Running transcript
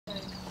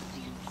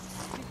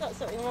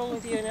something wrong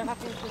with you and you're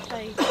having to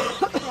say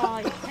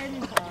try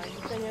 10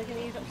 times, then you're going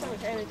to use up so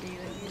much energy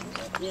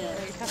that you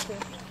have to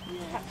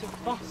catch a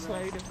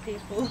busload of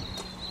people.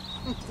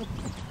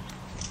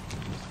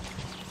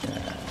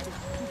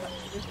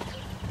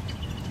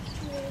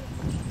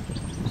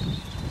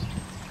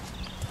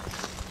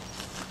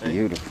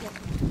 Beautiful.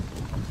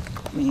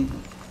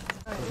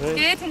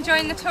 Good,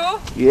 enjoying the tour?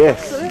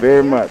 Yes,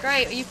 very much.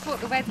 Great, well, you've brought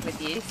the weather with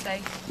you, so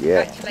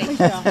Yeah. congratulations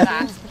for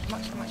that.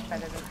 Much, much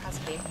better than it has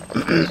been.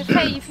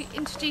 Okay, you've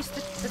introduced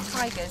the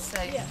tigers,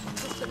 so... Yeah,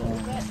 just a little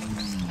bit.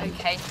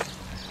 Okay.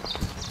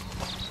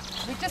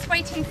 We're just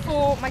waiting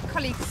for my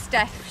colleague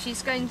Steph.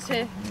 She's going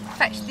to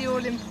fetch the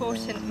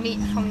all-important meat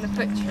from the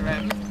butcher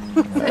room.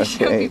 So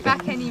she'll be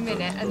back any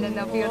minute, and then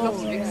there'll be a lot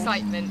of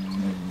excitement.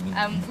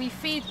 We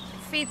feed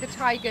the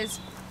tigers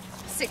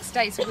 6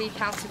 days a week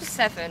out of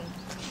 7.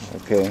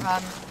 Okay.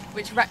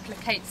 Which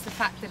replicates the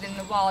fact that in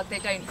the wild they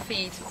don't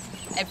feed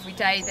every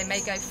day. They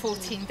may go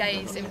 14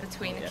 days in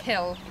between a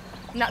kill,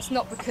 and that's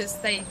not because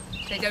they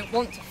don't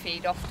want to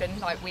feed often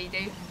like we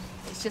do.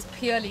 It's just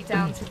purely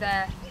down to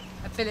their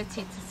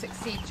ability to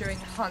succeed during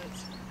the hunt.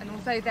 And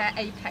although they're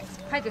apex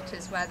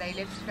predators where they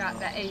live throughout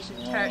their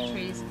Asian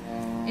territories,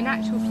 in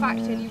actual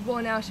fact only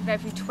 1 out of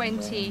every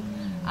 20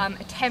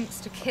 attempts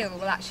to kill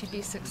will actually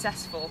be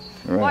successful.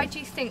 Right. Why do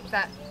you think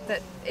that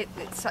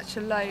it's such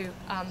a low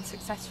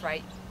success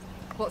rate?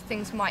 What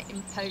things might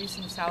impose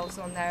themselves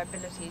on their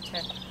ability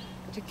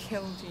to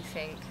kill, do you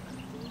think?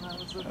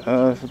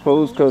 I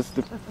suppose because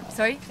the...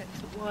 Sorry?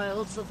 The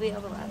wilds of the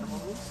other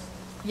animals.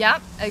 Yeah,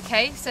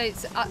 okay, so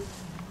it's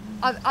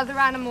other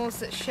animals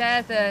that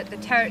share the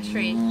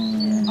territory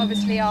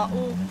obviously are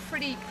all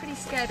pretty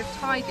scared of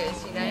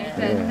tigers, you know.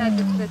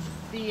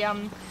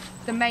 They're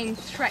the main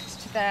threat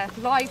to their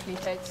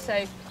livelihood.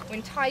 So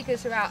when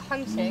tigers are out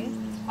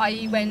hunting,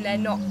 i.e. when they're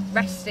not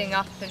resting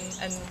up and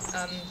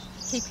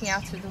keeping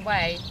out of the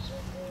way,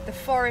 the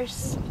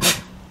forests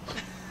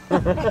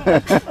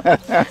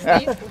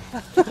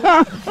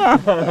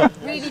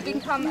really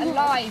become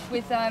alive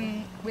with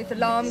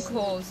alarm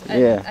calls,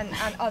 and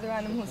other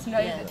animals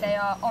know that they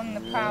are on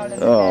the prowl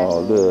and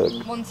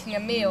they're wanting a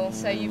meal.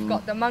 So you've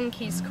got the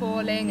monkeys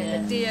calling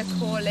and the deer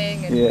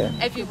calling,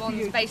 and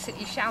everyone's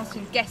basically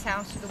shouting, "Get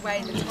out of the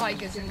way! The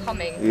tigers are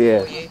coming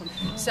for you."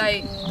 So,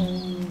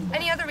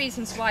 any other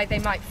reasons why they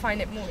might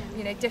find it more,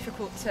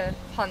 difficult to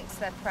hunt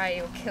their prey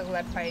or kill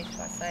their prey,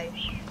 shall I say?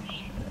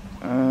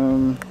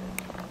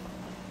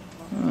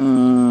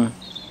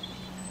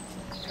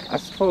 I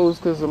suppose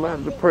because a lot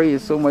of the prey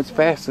is so much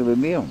faster than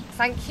them.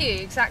 Thank you,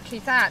 exactly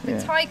that. The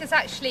tigers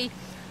actually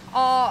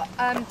are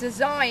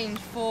designed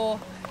for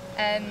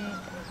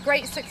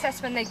great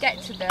success when they get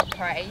to their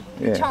prey.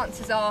 The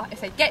chances are, if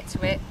they get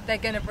to it, they're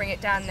going to bring it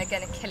down, they're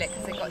going to kill it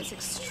because they've got this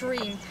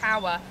extreme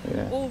power.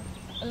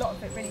 A lot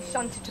of it really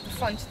shunted to the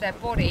front of their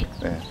body,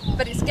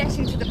 but it's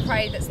getting to the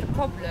prey that's the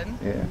problem.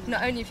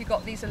 Not only have you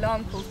got these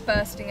alarm calls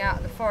bursting out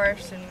of the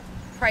forest and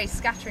prey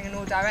scattering in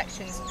all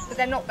directions, but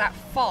they're not that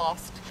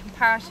fast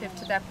comparative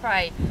to their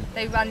prey.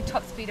 They run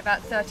top speed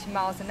about 30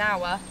 miles an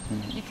hour.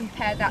 You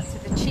compare that to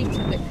the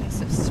cheetah that can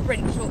sort of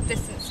sprint short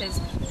distances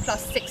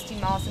plus 60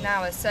 miles an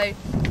hour. So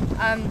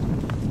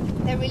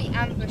they're really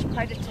ambush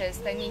predators.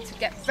 They need to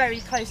get very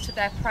close to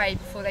their prey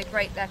before they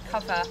break their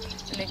cover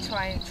and they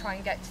try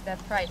and get to their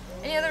prey.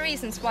 Any other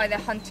reasons why their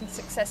hunting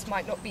success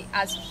might not be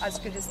as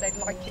good as they'd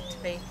like it to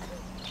be?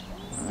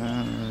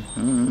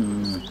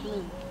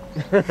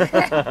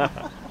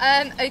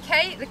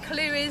 Okay, the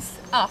clue is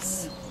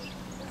us.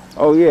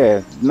 Oh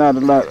yeah, not a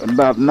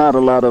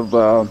lot of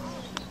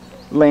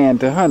land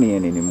to hunt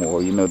in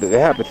anymore. You know, the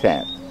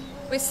habitat.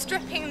 We're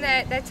stripping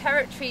their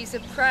territories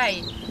of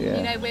prey.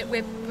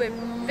 We're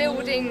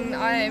building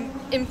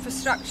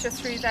infrastructure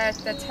through their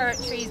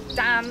territories,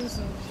 dams,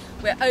 and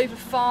we're over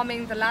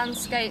farming the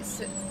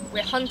landscapes.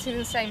 We're hunting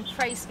the same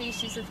prey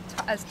species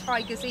as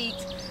tigers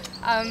eat.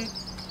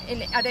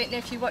 I don't know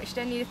if you watched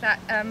any of that.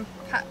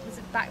 Was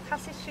it Back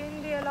Passage to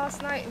India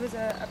last night? It was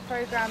a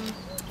program,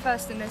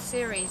 first in a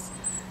series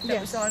that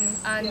was on,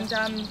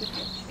 and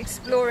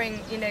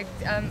exploring,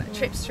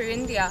 trips through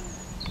India.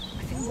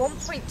 I think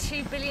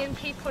 1.2 billion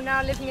people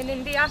now living in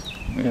India.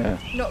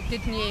 Not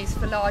good news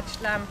for large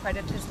land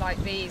predators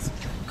like these.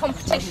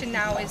 Competition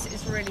now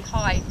is really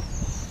high.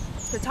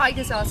 The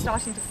tigers are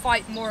starting to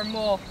fight more and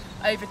more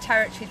over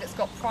territory that's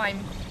got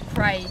prime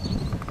prey.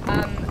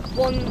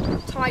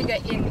 One tiger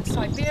in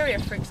Siberia,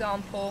 for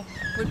example,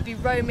 would be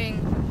roaming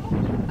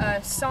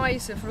a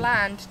size of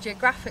land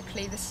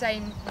geographically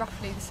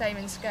roughly the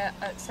same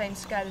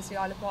scale as the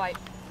Isle of Wight.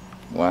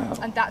 Wow.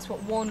 And that's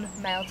what one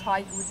male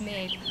tiger would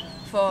need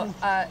for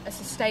a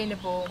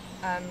sustainable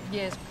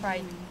year's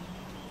prey.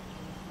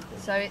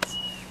 So it's,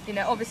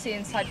 obviously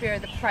in Siberia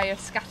the prey are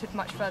scattered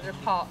much further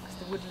apart because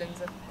the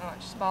woodlands are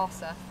much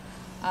sparser.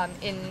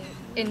 In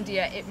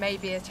India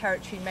a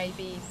territory may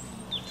be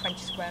 20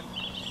 square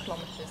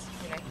kilometres,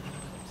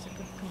 so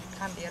it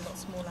can be a lot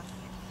smaller.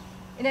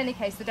 In any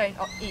case, they don't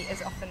eat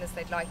as often as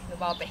they'd like in the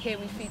wild, but here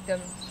we feed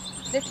them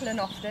little and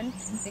often.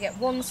 They get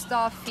 1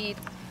 star feed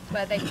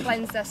where they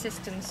cleanse their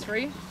systems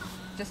through.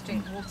 just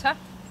drink water.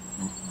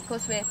 Of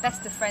course, we're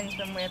best of friends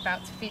when we're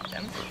about to feed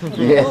them.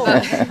 Yeah.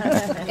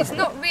 But it's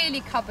not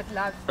really cupboard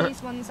love.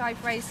 These ones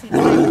I've raised since they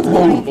were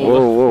tiny.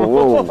 Whoa,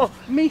 whoa, whoa.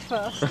 Me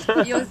first.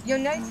 You'll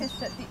notice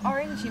that the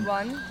orangey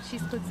one,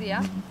 she's called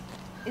Zia,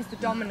 is the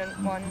dominant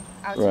one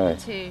out of the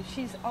two.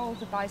 She's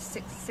older by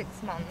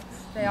six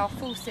months. They are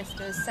full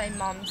sisters, same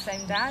mum,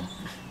 same dad.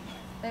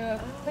 They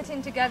were put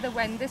in together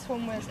when this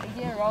one was a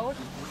year old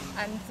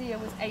and Zia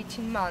was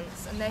 18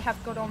 months, and they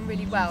have got on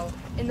really well.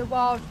 In the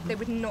wild, they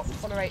would not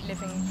tolerate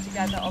living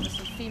together.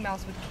 Obviously,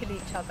 females would kill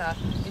each other.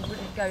 They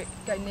wouldn't go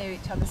near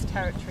each other's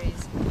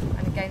territories.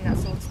 And again,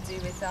 that's all to do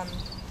with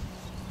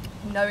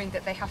knowing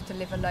that they have to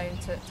live alone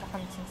to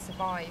hunt and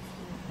survive.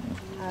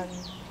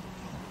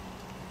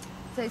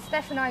 So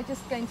Steph and I are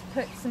just going to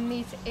put some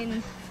meat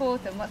in for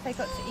them. What have they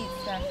got to eat,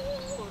 Steph?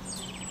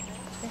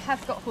 They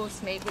have got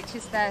horse meat, which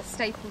is their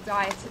staple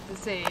diet at the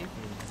zoo.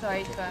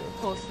 Sorry for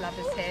horse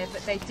lovers here,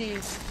 but they do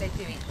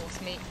eat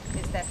horse meat.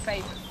 It's their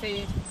favourite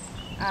food.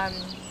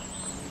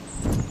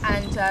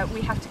 And we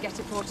have to get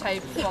it brought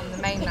over from the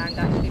mainland.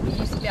 Actually, we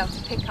used to be able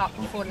to pick up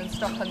fallen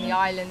stock on the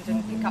island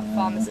and pick up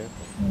farmers'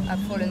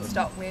 fallen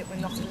stock. We're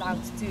not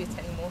allowed to do it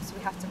anymore, so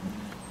we have to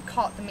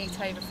cart the meat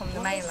over from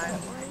the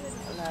mainland.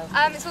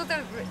 It's all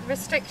the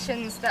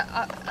restrictions that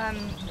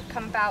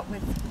come about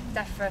with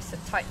DEFRA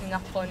tightening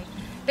up on.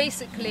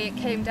 Basically, it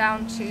came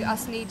down to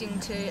us needing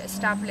to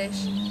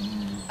establish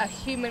a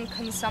human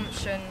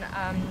consumption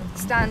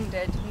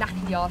standard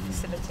knacker yard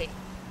facility.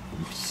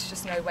 There's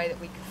just no way that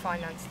we could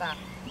finance that.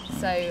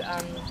 So,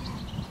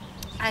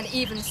 and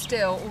even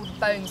still, all the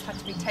bones had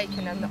to be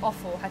taken and the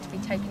offal had to be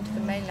taken to the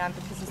mainland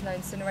because there's no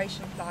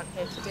incineration plant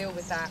here to deal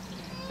with that,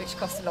 which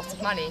costs a lot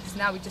of money. So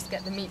now we just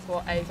get the meat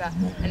brought over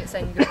and it's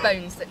only the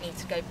bones that need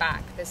to go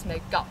back. There's no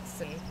guts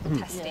and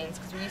intestines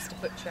because we used to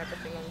butcher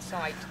everything on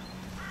site.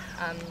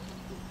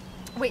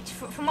 Which,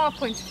 from our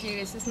point of view,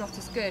 is not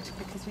as good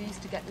because we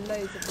used to get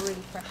loads of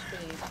really fresh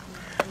food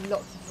and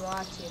lots of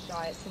variety of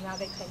diets, and now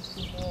they tend to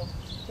be more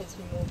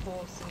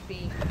horse and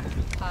beef.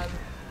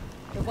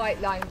 The white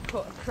line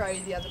caught a crow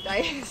the other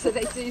day, so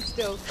they do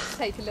still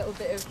take a little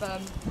bit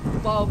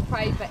of wild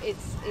prey, but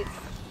it's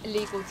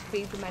illegal to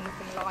feed them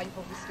anything live.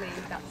 Obviously,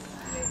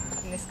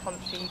 that's in this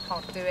country you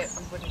can't do it.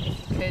 We wouldn't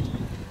if you could.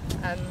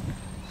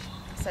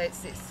 So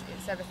it's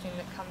everything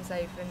that comes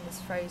over and is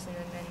frozen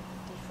and then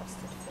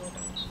defrosted for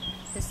them.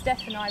 So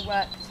Steph and I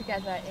work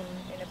together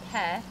in a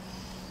pair,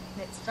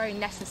 and it's very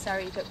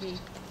necessary that we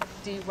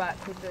do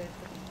work with the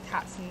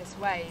cats in this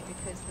way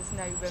because there's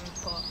no room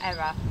for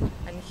error,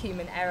 and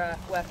human error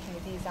working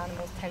with these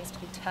animals tends to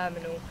be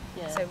terminal.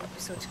 So we'll be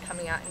sort of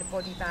coming out in a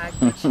body bag,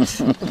 which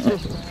is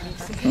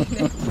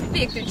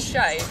be a good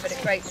show, but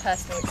a great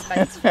personal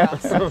expense for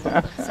us.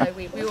 So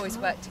we always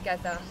work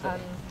together.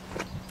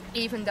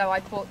 Even though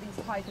I brought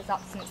these tigers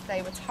up since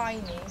they were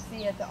tiny,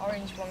 Zia, the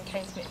orange one,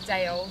 came to me a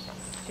day old.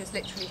 She was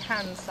literally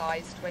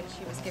hand-sized when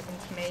she was given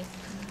to me.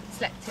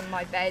 Slept in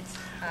my bed.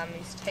 I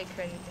used to take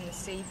her in the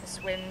sea for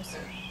swims.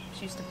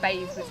 She used to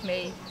bathe with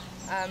me.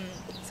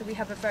 So we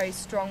have a very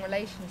strong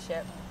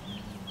relationship.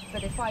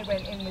 But if I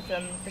went in with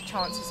them, the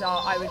chances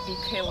are I would be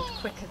killed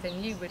quicker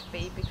than you would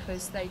be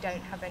because they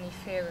don't have any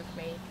fear of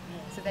me.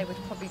 So they would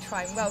probably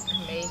try and welcome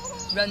me,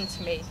 run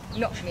to me,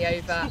 knock me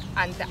over,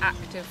 and the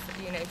act of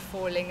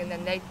falling, and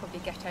then they'd probably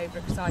get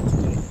overexcited,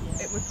 and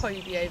it would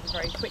probably be over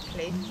very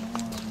quickly.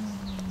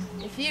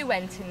 If you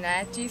went in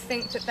there, do you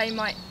think that they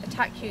might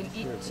attack you and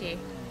eat you?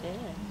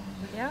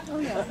 Yeah? Oh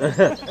yeah.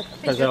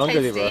 Think you're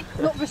tasty?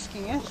 Not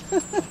risking it.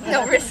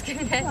 Not risking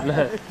it.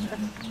 No.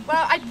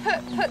 Well, I'd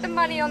put the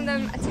money on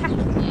them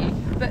attacking you,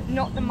 but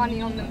not the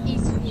money on them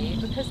eating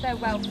you, because they're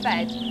well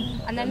fed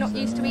and they're not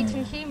used to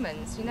eating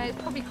humans.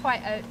 It's probably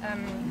quite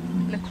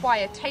an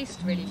acquired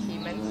taste, really,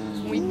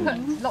 human. We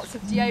put lots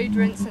of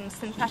deodorants and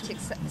synthetic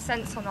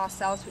scents on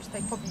ourselves, which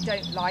they probably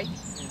don't like.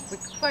 We're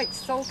quite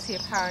salty,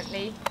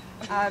 apparently.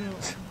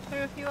 Who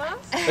have you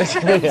asked?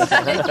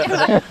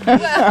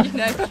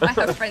 Well, I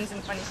have friends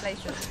in funny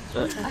places.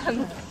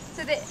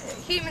 So the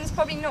humans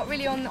probably not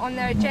really on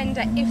their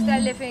agenda if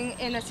they're living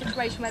in a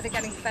situation where they're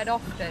getting fed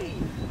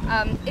often.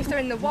 If they're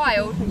in the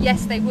wild,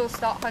 yes, they will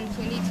start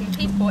hunting and eating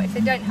people if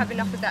they don't have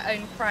enough of their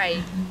own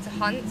prey to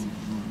hunt.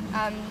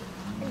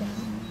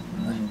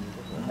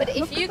 But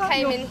if you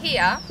came in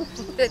here,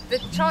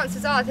 the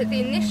chances are that the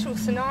initial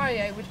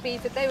scenario would be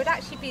that they would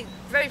actually be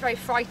very, very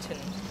frightened.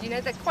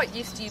 They're quite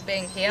used to you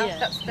being here.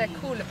 They're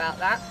cool about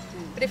that.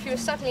 But if you were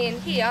suddenly in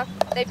here,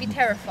 they'd be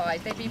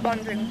terrified. They'd be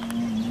wondering,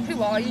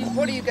 who are you?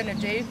 What are you going to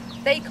do?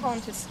 They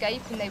can't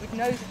escape, and they would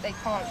know that they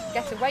can't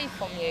get away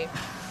from you.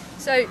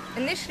 So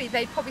initially,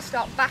 they'd probably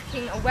start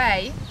backing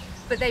away,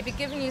 but they'd be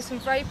giving you some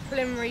very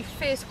preliminary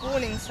fierce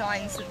warning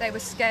signs that they were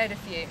scared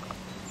of you.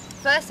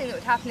 First thing that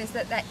would happen is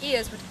that their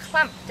ears would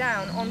clamp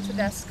down onto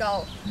their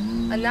skull,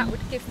 and that would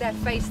give their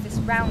face this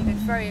rounded,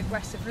 very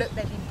aggressive look.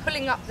 They'd be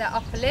pulling up their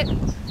upper lip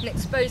and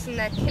exposing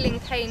their killing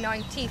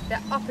canine teeth.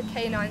 Their upper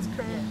canines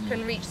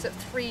can reach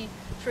 3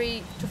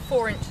 to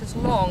 4 inches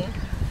long.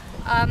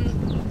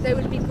 they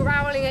would be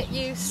growling at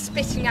you,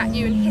 spitting at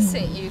you and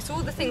hissing at you. So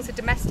all the things a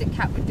domestic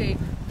cat would do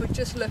would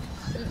just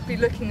be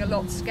looking a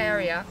lot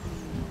scarier.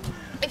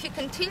 If you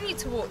continue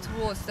to walk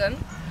towards them,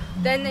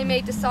 then they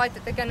may decide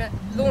that they're going to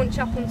launch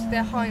up onto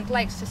their hind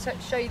legs to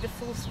show you the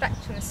full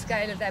spectrum and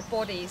scale of their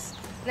bodies.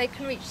 And they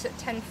can reach sort of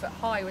 10 foot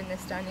high when they're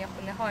standing up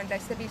on their hind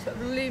legs. They'll be sort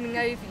of looming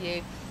over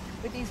you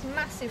with these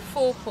massive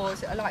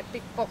forepaws that are like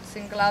big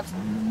boxing gloves,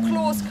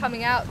 claws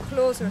coming out. The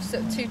claws are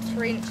sort of 2 to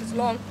 3 inches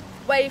long,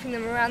 waving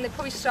them around. They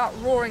probably start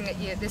roaring at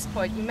you at this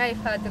point. You may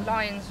have heard the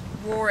lions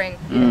roaring,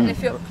 and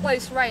if you're at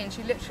close range,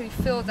 you literally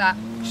feel that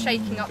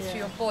shaking up through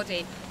your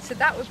body. So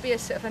that would be a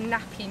sort of a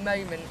nappy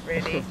moment,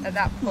 really, at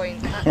that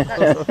point.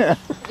 That's,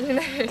 you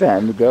know,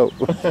 time to go.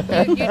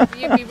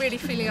 you'd be really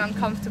feeling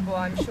uncomfortable,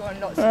 I'm sure,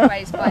 in lots of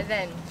ways by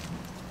then.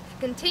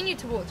 Continue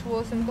to walk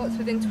towards them, got to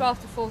within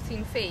 12 to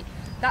 14 feet.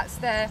 That's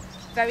their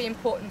very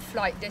important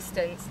flight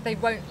distance. They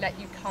won't let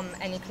you come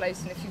any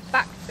closer, and if you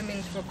back them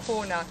into a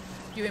corner,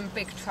 you're in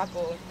big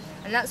trouble.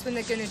 And that's when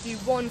they're going to do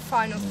one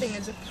final thing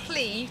as a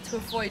plea to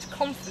avoid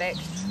conflict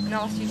and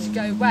ask you to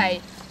go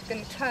away. They're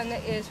going to turn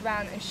their ears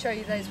around and show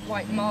you those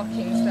white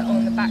markings that are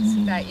on the backs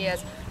of their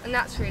ears. And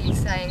that's really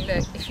saying,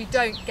 look, if you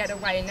don't get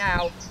away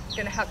now, you're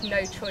going to have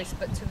no choice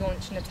but to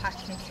launch an attack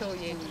and kill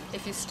you.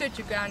 If you stood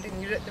your ground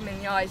and you look them in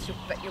the eyes,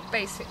 you're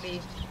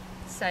basically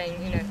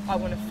saying, you know, I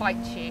want to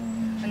fight you.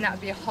 And that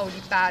would be a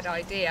wholly bad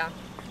idea.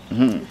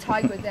 The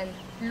tiger would then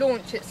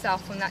launch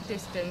itself from that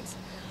distance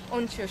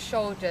onto your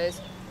shoulders.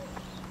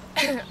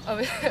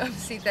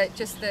 Obviously,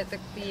 the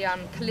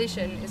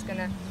collision is going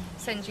to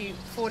send you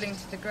falling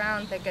to the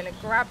ground. They're going to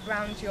grab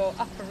round your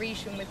upper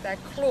region with their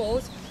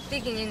claws,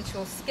 digging into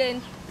your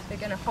skin. They're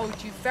going to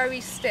hold you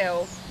very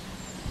still,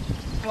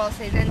 whilst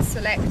they then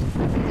select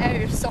an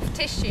area of soft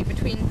tissue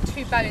between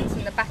 2 bones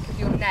in the back of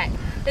your neck.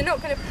 They're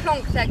not going to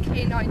plonk their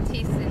canine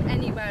teeth in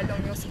anywhere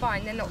along your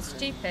spine. They're not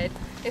stupid.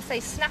 If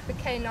they snap a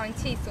canine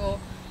teeth or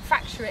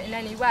fracture it in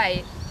any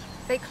way,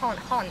 they can't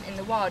hunt in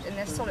the wild, and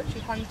they're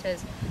solitary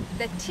hunters.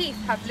 Their teeth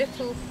have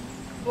little,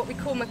 what we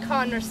call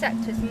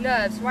mechanoreceptors,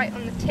 nerves right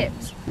on the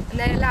tips, and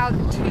they allow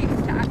the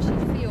tooth to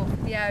actually feel for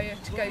the area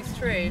to go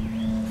through,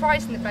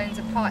 prizing the bones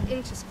apart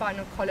into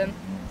spinal column.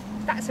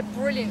 That's a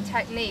brilliant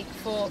technique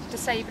for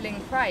disabling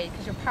prey,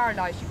 because you're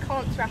paralysed. You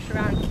can't thrash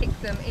around, kick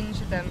them,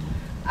 injure them.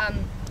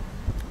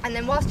 And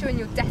then whilst you're in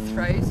your death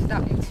throes,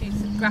 without being too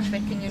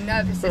graphic, and your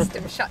nervous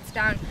system shuts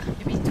down,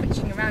 you'll be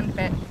twitching around a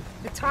bit.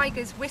 The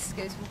tiger's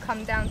whiskers will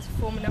come down to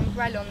form an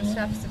umbrella on the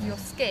surface of your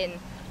skin.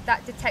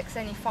 That detects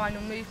any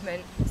final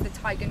movement, so the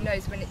tiger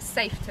knows when it's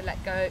safe to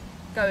let go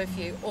of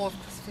you, or of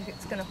course if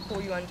it's going to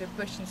haul you under a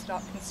bush and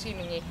start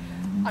consuming you.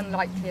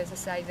 Unlikely, as I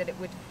say, that it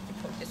would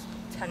probably just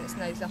turn its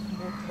nose up and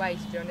walk away,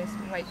 to be honest,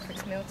 and wait for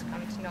its meal to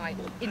come tonight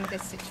in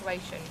this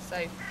situation.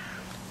 So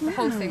the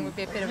whole thing would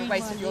be a bit of a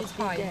waste of your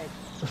time.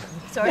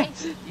 Sorry?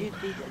 You'd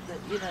be,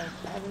 you know,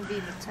 having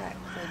been attacked,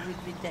 then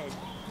you'd be dead.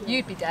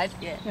 You'd be dead?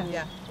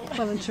 Yeah.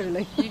 Well and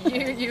truly.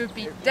 You would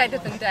be deader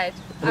than dead,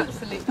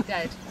 absolutely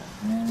dead.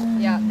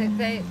 Yeah,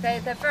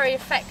 they're very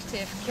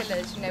effective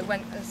killers, you know,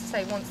 when, as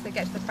I say, once they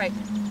get to the prey.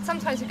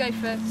 Sometimes they go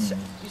for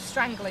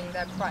strangling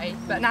their prey,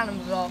 but an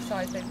animal of our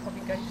size, they'd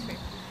probably go through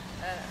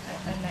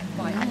a neck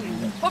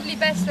bite. Probably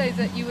best, though,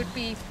 that you would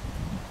be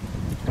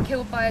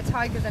killed by a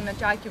tiger than a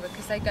jaguar,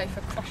 because they go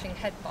for crushing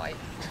head bite.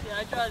 Yeah,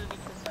 I'd rather be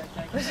killed by a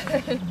jaguar.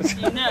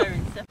 You know,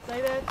 and stuff. So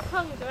their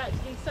tongues are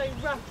actually so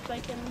rough they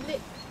can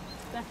lick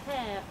the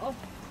hair off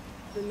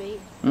the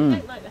meat. They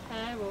don't like the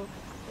hair, or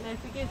you know,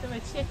 if we give them a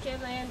chicken,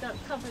 they end up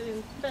covered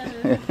in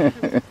feathers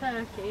from a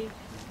turkey.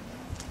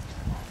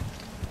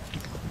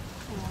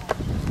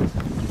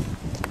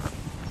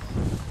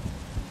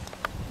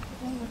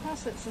 Oh, the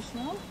hassets a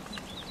smell.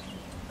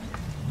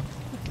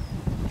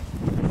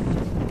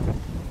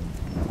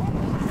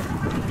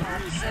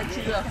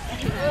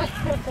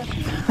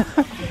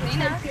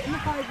 Get in the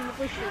hive in the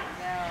bushes.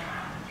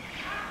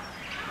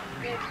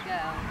 Good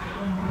girl.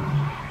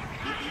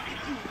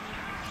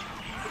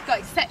 They've got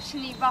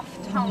exceptionally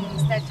rough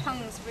tongues. Their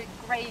tongues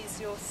graze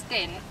your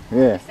skin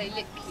if they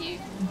lick you,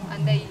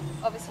 and they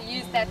obviously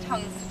use their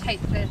tongues to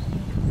take the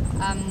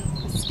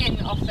skin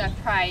off their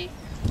prey.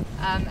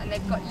 And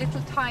they've got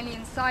little tiny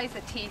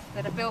incisor teeth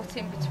that are built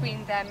in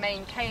between their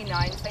main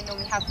canines. They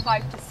normally have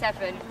 5 to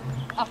 7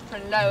 upper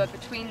and lower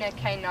between their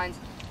canines,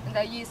 and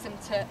they'll use them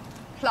to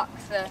pluck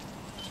the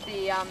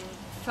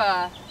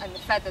fur and the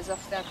feathers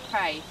off their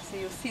prey. So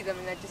you'll see them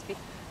and there'll just be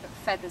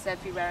feathers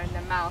everywhere in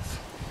their mouth.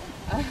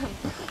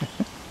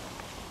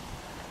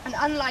 And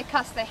unlike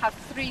us, they have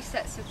 3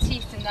 sets of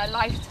teeth in their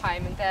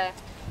lifetime, and their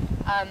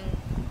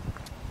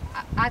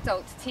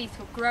adult teeth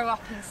will grow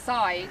up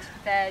inside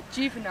their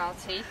juvenile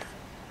teeth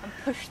and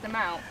push them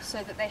out,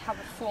 so that they have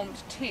a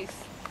formed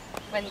tooth.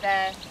 When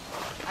their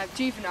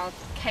juvenile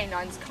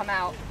canines come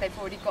out, they've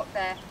already got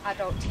their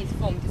adult teeth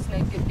formed. It's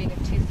no good being a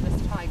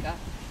toothless tiger.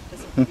 It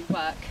doesn't really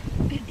work.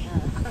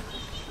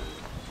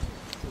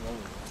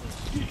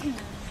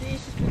 So you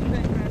should be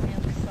putting around the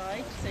other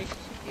side, so she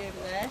should be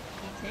over there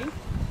eating,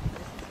 I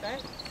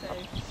suspect. So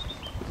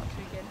should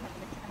we and have a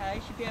look at her.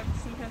 You should be able to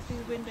see her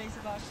through the windows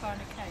of our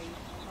China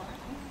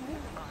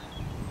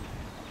cave.